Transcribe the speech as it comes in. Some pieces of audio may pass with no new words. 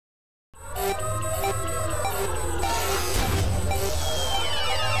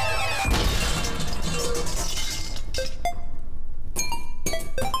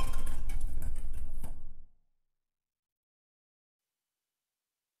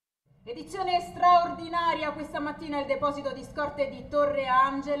Edizione straordinaria questa mattina. Il deposito di scorte di Torre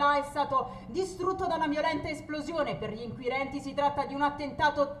Angela è stato distrutto da una violenta esplosione. Per gli inquirenti si tratta di un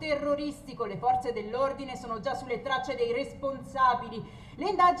attentato terroristico. Le forze dell'ordine sono già sulle tracce dei responsabili. Le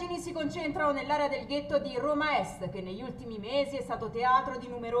indagini si concentrano nell'area del ghetto di Roma Est, che negli ultimi mesi è stato teatro di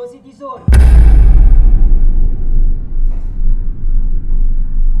numerosi disordini.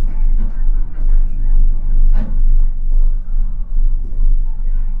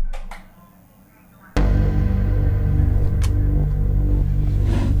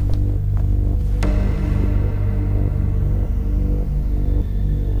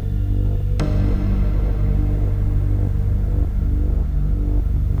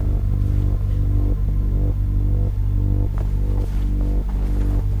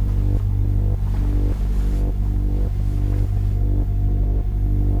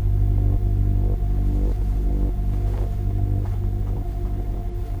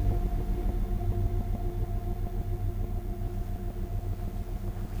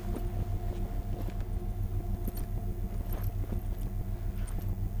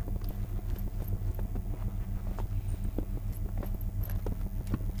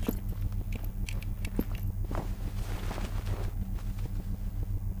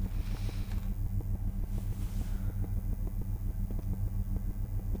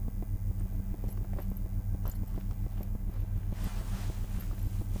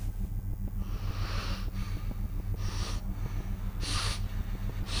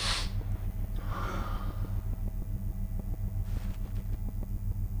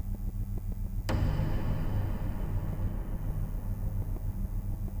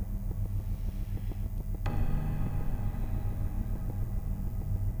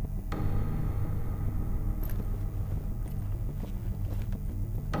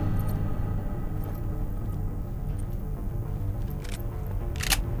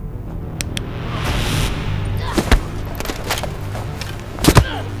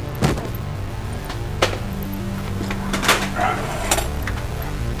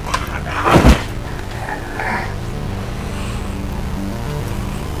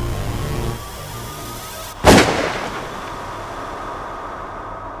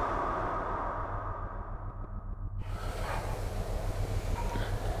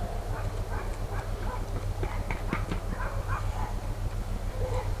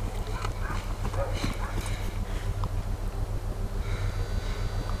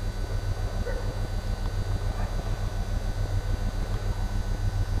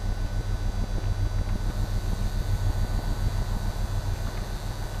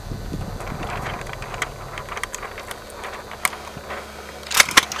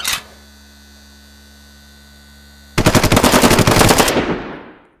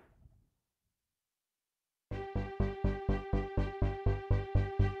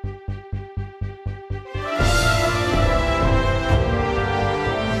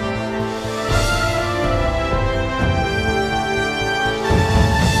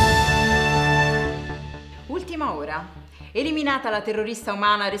 Ultima ora. Eliminata la terrorista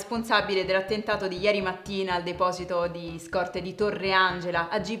umana responsabile dell'attentato di ieri mattina al deposito di scorte di Torre Angela,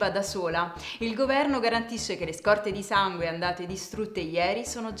 agiva da sola, il governo garantisce che le scorte di sangue andate distrutte ieri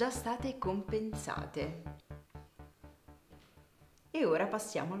sono già state compensate. E ora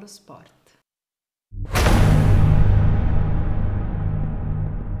passiamo allo sport.